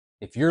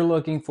If you're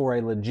looking for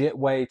a legit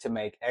way to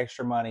make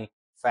extra money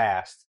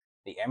fast,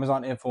 the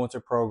Amazon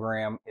Influencer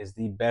Program is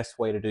the best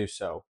way to do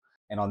so.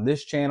 And on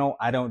this channel,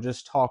 I don't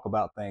just talk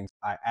about things,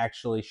 I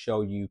actually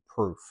show you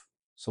proof.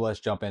 So let's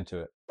jump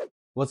into it.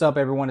 What's up,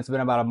 everyone? It's been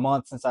about a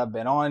month since I've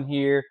been on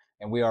here,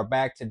 and we are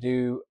back to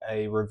do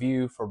a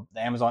review for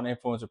the Amazon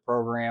Influencer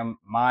Program,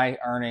 my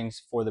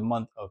earnings for the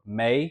month of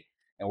May.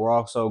 And we're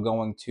also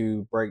going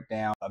to break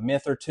down a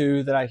myth or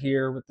two that I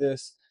hear with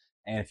this.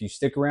 And if you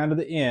stick around to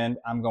the end,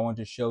 I'm going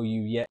to show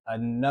you yet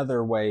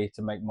another way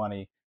to make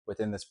money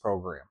within this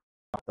program.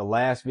 The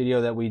last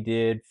video that we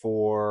did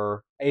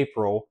for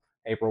April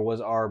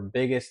was our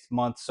biggest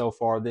month so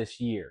far this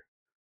year.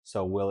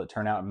 So will it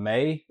turn out in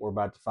May? We're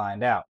about to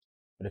find out.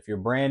 But if you're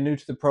brand new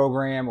to the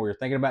program or you're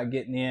thinking about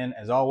getting in,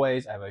 as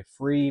always, I have a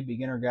free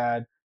beginner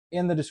guide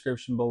in the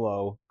description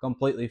below,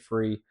 completely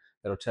free.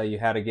 That'll tell you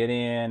how to get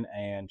in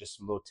and just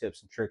some little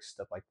tips and tricks,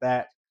 stuff like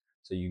that.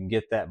 So you can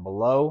get that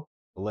below.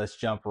 But let's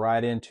jump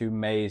right into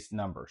May's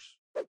numbers.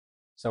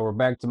 So we're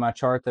back to my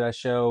chart that I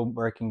show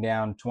breaking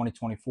down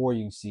 2024.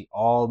 You can see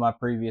all of my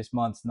previous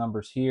month's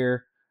numbers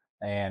here.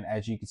 And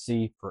as you can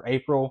see for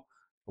April,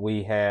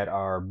 we had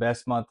our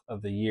best month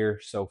of the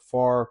year so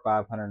far,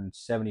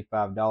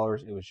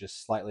 $575. It was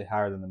just slightly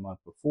higher than the month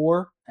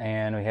before.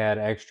 And we had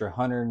extra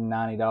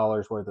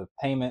 $190 worth of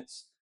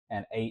payments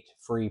and 8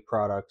 free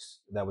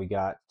products that we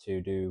got to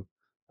do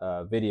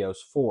videos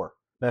for.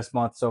 Best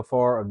month so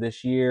far of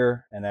this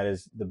year, and that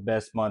is the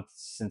best month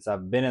since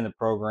I've been in the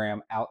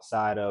program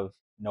outside of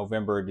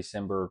November,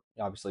 December,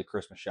 obviously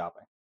Christmas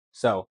shopping.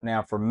 So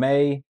now for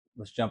May,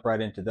 let's jump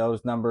right into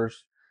those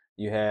numbers.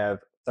 You have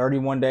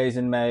 31 days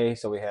in May,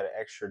 so we had an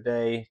extra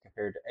day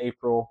compared to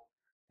April.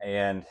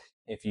 And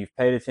if you've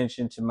paid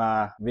attention to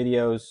my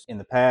videos in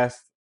the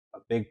past, a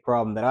big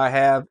problem that I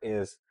have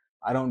is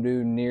I don't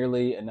do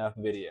nearly enough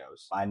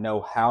videos. I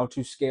know how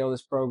to scale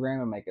this program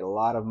and make it a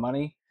lot of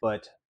money,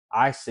 but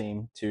I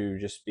seem to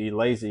just be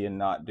lazy and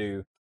not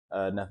do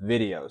enough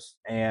videos.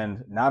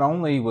 And not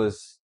only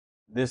was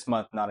this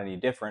month not any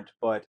different,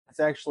 but it's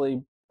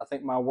actually, I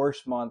think, my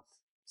worst month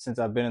since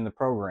I've been in the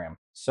program.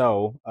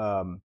 So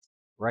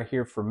right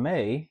here for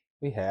May,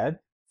 we had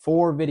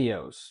 4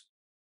 videos.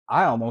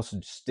 I almost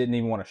just didn't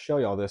even want to show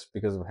y'all this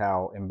because of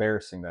how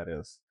embarrassing that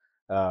is.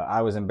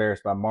 I was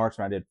embarrassed by March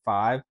when I did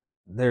 5.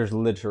 There's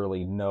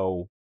literally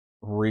no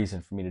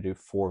reason for me to do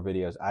 4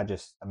 videos. I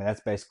mean, that's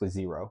basically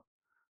 0.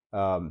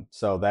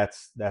 So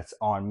that's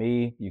on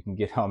me. You can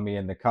get on me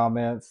in the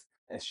comments.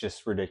 It's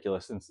just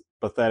ridiculous and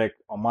pathetic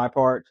on my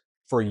part.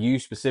 For you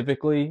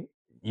specifically,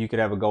 you could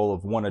have a goal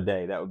of 1 a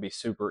day. That would be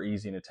super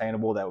easy and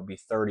attainable. That would be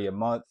 30 a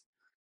month,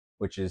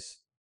 which is,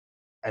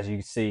 as you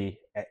can see,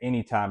 at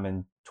any time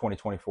in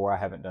 2024, I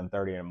haven't done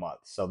 30 in a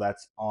month. So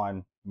that's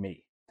on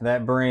me.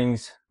 That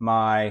brings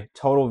my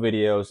total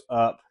videos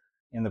up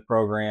in the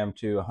program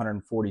to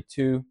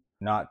 142.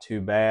 Not too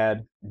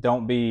bad.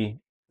 Don't be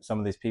some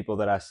of these people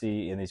that I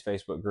see in these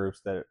Facebook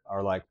groups that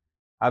are like,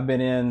 I've been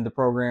in the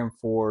program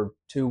for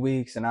 2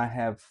 weeks and I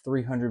have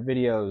 300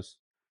 videos.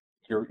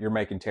 You're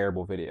making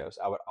terrible videos.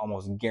 I would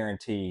almost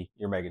guarantee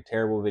you're making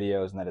terrible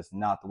videos, and that is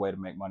not the way to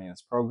make money in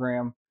this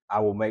program.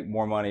 I will make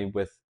more money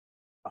with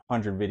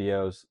 100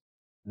 videos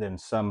than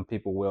some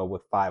people will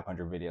with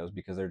 500 videos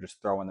because they're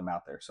just throwing them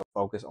out there. So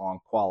focus on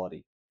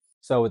quality.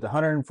 So with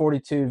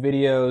 142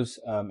 videos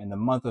in the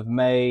month of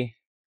May,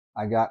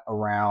 I got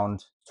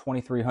around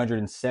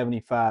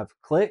 2,375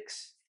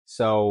 clicks.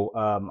 So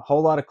a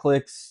whole lot of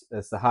clicks.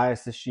 That's the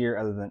highest this year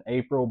other than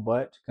April,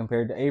 but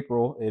compared to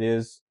April, it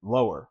is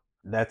lower.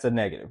 That's a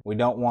negative. We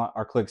don't want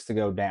our clicks to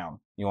go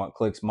down. You want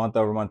clicks month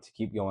over month to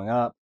keep going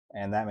up.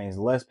 And that means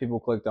less people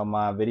clicked on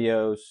my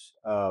videos,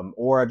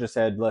 or I just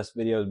had less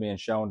videos being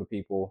shown to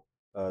people.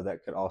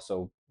 That could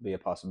also be a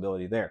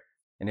possibility there.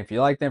 And if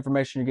you like the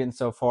information you're getting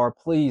so far,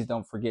 please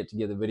don't forget to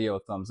give the video a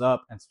thumbs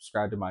up and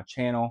subscribe to my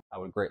channel. I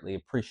would greatly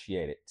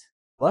appreciate it.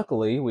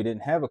 Luckily, we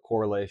didn't have a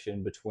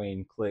correlation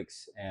between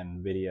clicks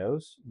and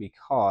videos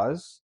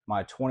because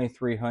my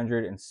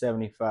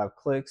 2,375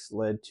 clicks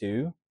led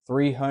to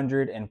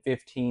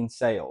 315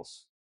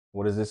 sales.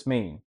 What does this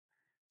mean?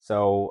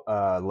 So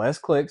less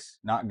clicks,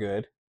 not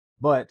good,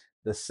 but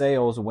the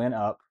sales went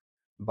up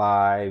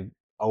by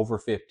over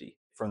 50.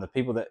 From the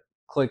people that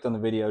clicked on the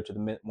video to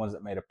the ones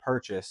that made a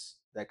purchase,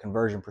 that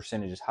conversion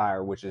percentage is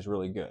higher, which is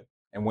really good.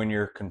 And when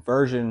your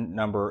conversion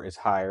number is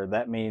higher,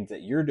 that means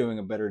that you're doing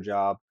a better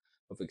job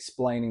of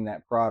explaining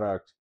that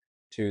product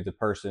to the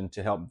person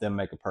to help them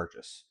make a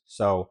purchase.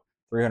 So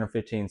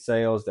 315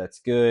 sales, that's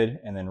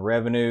good. And then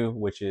revenue,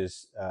 which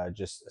is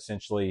just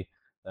essentially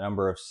the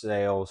number of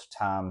sales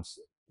times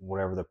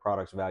whatever the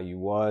product's value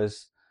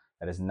was.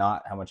 That is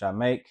not how much I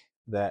make.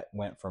 That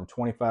went from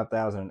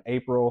 25,000 in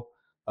April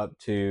up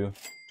to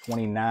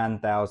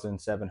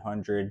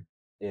 29,700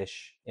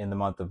 ish in the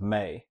month of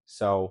May.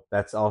 So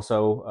that's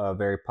also a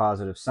very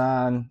positive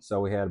sign.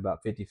 So we had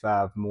about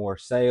 55 more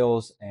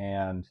sales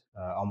and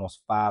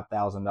almost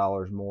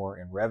 $5,000 more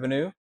in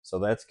revenue. So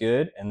that's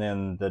good. And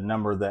then the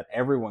number that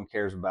everyone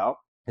cares about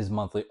is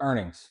monthly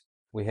earnings.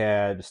 We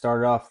had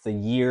started off the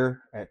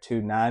year at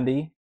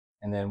 290,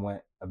 and then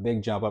went a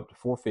big jump up to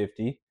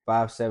 450,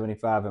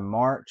 575 in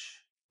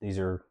March. These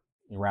are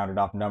rounded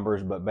off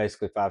numbers, but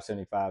basically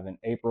 575 in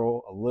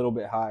April, a little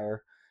bit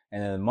higher.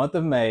 And then the month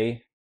of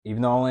May,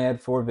 even though I only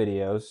had 4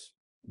 videos,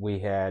 we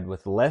had,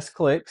 with less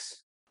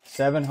clicks,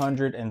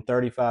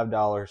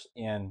 $735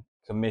 in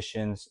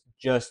commissions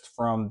just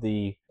from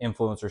the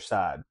influencer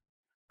side.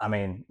 I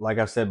mean, like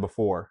I've said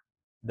before,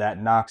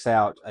 that knocks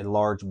out a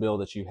large bill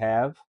that you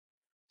have.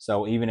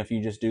 So even if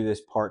you just do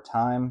this part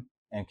time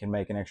and can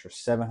make an extra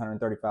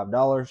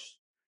 $735,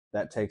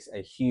 that takes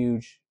a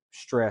huge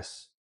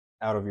stress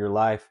out of your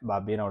life by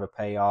being able to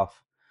pay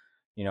off,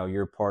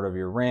 your part of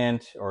your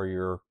rent or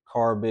your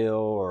car bill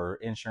or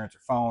insurance or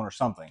phone or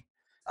something.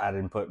 I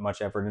didn't put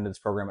much effort into this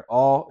program at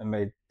all and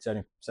made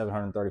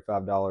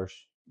 $735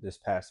 this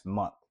past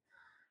month.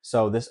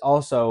 So this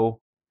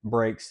also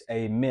breaks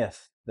a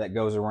myth that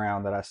goes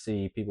around that I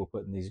see people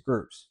put in these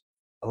groups.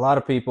 A lot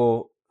of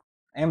people,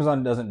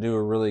 Amazon doesn't do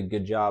a really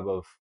good job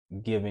of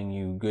giving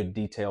you good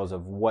details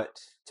of what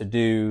to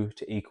do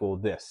to equal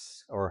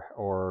this,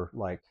 or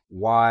like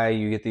why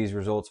you get these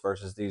results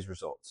versus these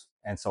results.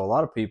 And so a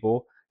lot of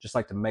people just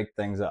like to make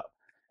things up.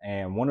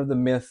 And one of the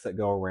myths that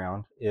go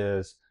around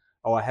is,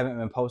 oh, I haven't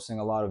been posting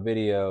a lot of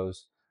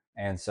videos,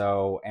 and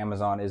so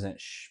Amazon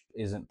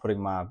isn't putting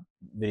my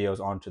videos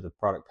onto the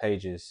product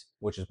pages,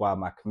 which is why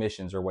my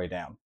commissions are way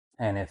down.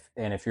 And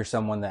if you're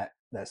someone that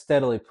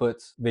steadily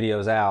puts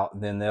videos out,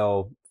 then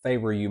they'll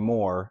favor you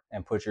more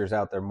and put yours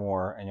out there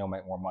more, and you'll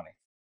make more money.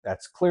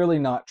 That's clearly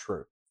not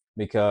true,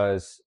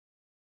 because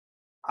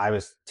I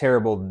was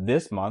terrible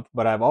this month,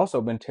 but I've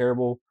also been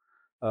terrible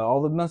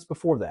all the months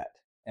before that,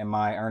 and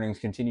my earnings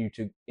continue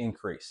to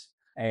increase.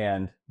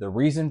 And the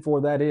reason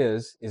for that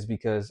is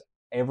because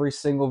every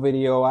single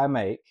video I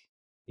make,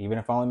 even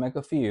if I only make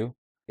a few,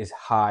 is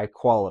high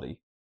quality.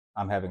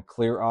 I'm having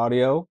clear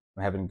audio,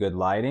 I'm having good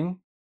lighting,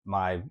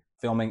 my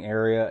filming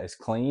area is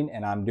clean,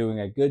 and I'm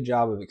doing a good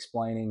job of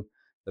explaining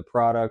the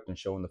product and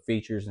showing the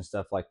features and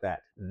stuff like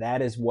that.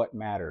 That is what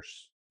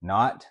matters,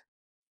 not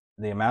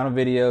the amount of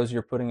videos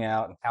you're putting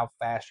out and how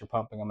fast you're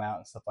pumping them out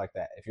and stuff like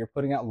that. If you're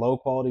putting out low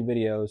quality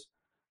videos,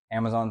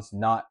 Amazon's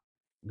not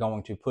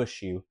going to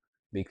push you,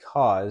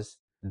 because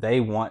they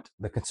want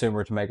the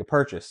consumer to make a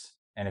purchase.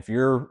 And if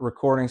you're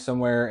recording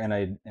somewhere in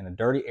a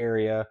dirty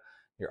area,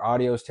 your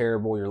audio is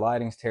terrible, your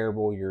lighting's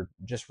terrible, you're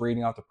just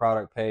reading off the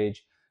product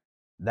page,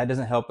 that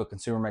doesn't help a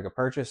consumer make a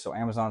purchase. So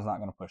Amazon's not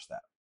going to push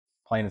that.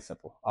 Plain and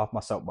simple, off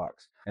my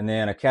soapbox. And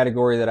then a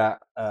category that I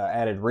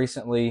added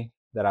recently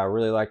that I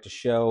really like to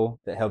show,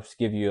 that helps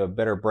give you a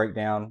better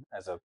breakdown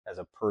as a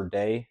per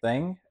day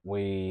thing.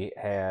 We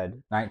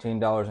had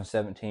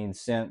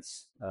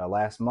 $19.17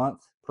 last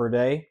month per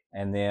day,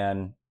 and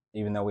then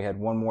even though we had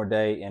one more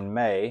day in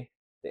May,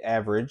 the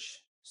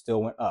average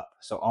still went up.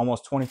 So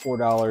almost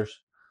 $24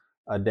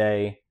 a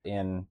day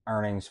in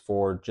earnings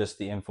for just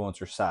the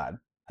influencer side.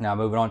 Now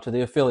moving on to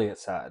the affiliate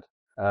side.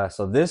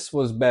 So this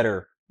was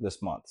better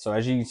this month. So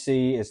as you can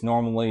see, it's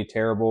normally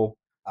terrible.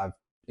 I've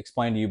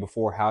explained to you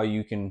before how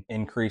you can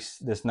increase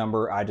this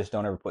number. I just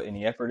don't ever put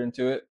any effort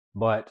into it.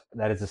 But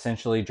that is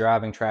essentially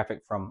driving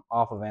traffic from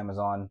off of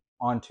Amazon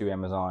onto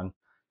Amazon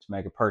to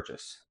make a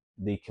purchase.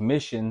 The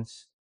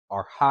commissions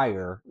are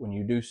higher when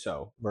you do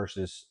so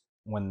versus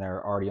when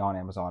they're already on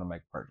Amazon to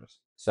make a purchase.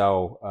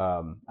 So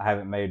I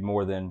haven't made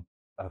more than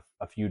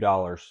a few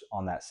dollars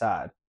on that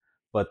side.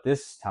 But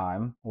this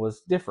time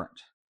was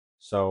different.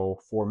 So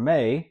for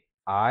May,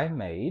 I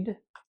made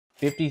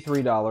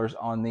 $53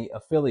 on the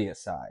affiliate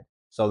side.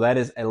 So that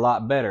is a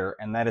lot better,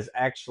 and that is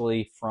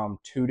actually from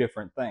 2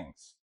 different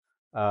things.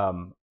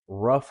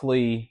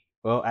 Roughly,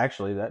 well,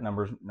 actually, that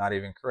number's not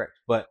even correct,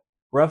 but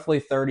roughly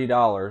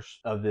 $30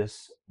 of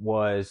this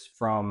was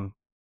from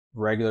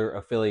regular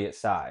affiliate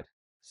side.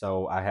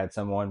 So I had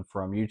someone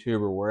from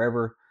YouTube or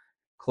wherever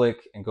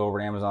click and go over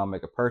to Amazon,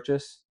 make a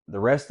purchase. The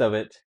rest of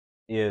it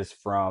is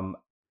from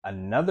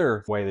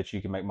another way that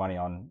you can make money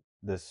on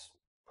this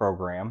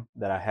program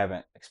that I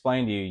haven't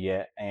explained to you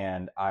yet,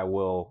 and I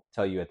will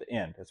tell you at the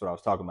end. That's what I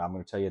was talking about. I'm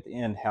going to tell you at the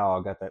end how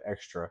I got that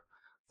extra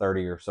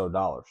 $30 or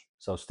so.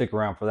 So stick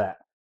around for that.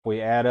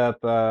 We add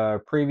up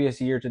previous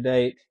year to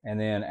date and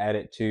then add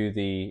it to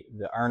the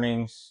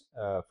earnings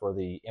for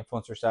the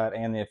influencer side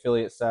and the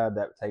affiliate side.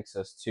 That takes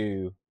us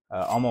to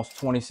almost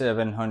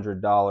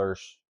 $2,700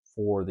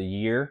 for the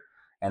year,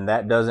 and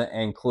that doesn't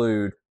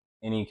include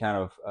any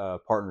kind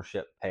of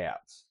partnership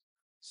payouts.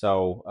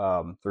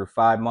 So through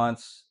 5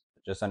 months,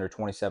 just under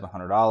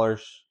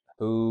 $2,700.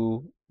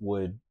 Who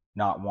would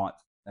not want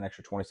an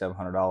extra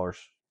 $2,700,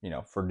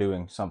 for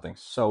doing something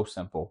so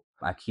simple?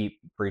 I keep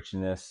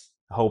preaching this.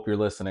 I hope you're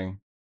listening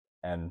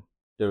and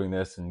doing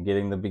this and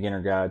getting the beginner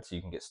guide so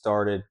you can get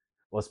started.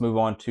 Let's move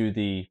on to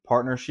the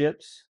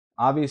partnerships.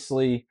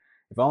 Obviously,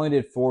 if I only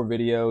did 4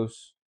 videos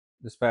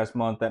this past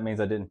month, that means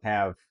I didn't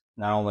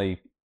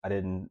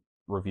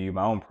review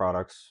my own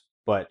products,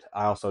 but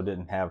I also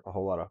didn't have a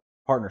whole lot of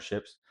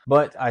partnerships.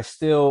 But I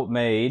still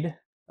made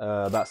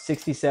about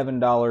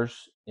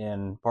 $67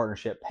 in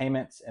partnership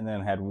payments, and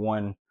then had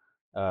one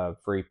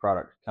free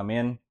product come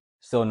in.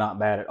 Still not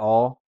bad at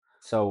all.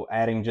 So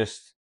adding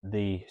just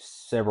the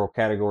several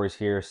categories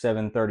here,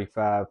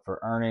 735 for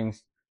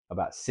earnings,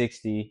 about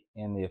 60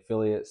 in the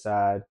affiliate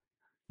side.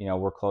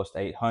 We're close to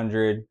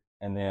 800,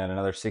 and then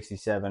another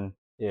 67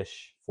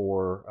 ish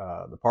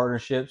for the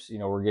partnerships.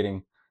 We're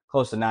getting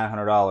close to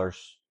 $900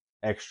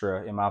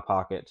 extra in my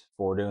pocket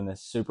for doing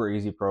this super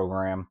easy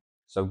program.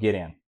 So get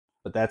in.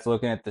 But that's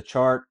looking at the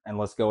chart, and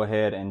let's go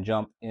ahead and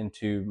jump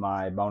into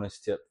my bonus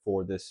tip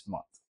for this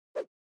month.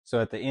 So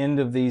at the end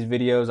of these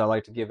videos, I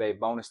like to give a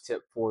bonus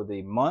tip for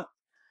the month.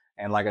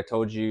 And like I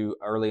told you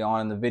early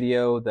on in the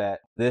video,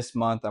 that this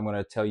month I'm going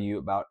to tell you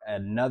about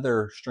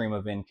another stream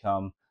of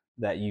income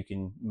that you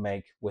can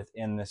make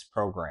within this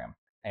program.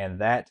 And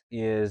that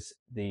is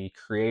the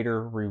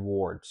creator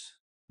rewards.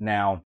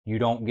 Now, you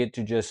don't get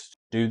to just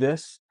do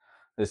this.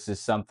 This is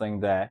something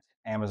that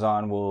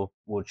Amazon will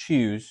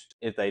choose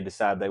if they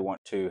decide they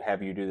want to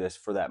have you do this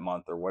for that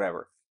month or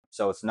whatever.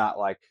 So it's not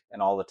like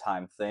an all the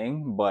time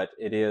thing, but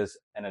it is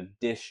an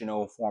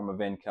additional form of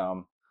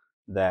income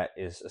that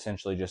is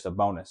essentially just a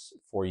bonus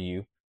for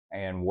you.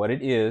 And what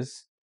it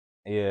is,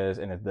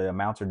 and the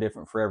amounts are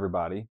different for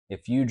everybody.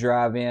 If you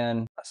drive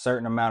in a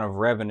certain amount of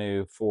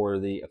revenue for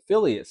the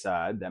affiliate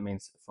side, that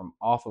means from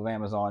off of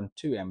Amazon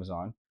to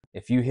Amazon,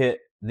 if you hit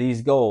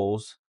these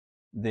goals,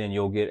 then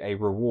you'll get a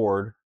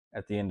reward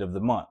at the end of the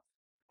month.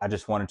 I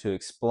just wanted to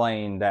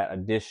explain that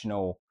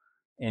additional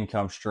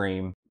income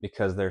stream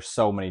because there's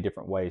so many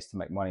different ways to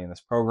make money in this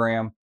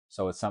program.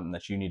 So it's something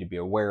that you need to be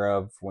aware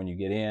of when you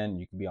get in.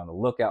 You can be on the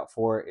lookout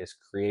for it. Is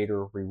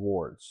creator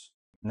rewards.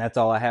 And that's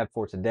all I have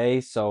for today.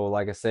 So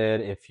like I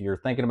said, if you're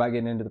thinking about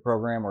getting into the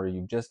program or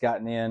you've just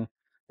gotten in,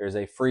 there's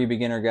a free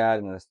beginner guide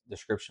in the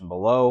description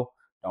below.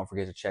 Don't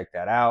forget to check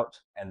that out.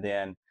 And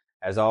then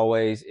as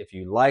always, if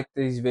you like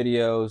these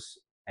videos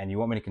and you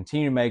want me to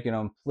continue making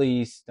them,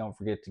 please don't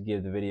forget to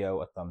give the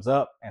video a thumbs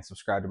up and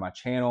subscribe to my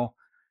channel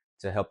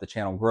to help the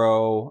channel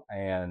grow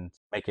and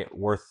make it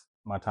worth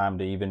my time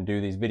to even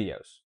do these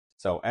videos.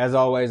 So as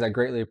always, I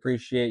greatly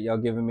appreciate y'all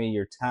giving me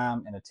your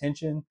time and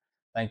attention.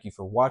 Thank you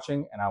for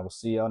watching, and I will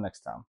see y'all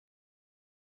next time.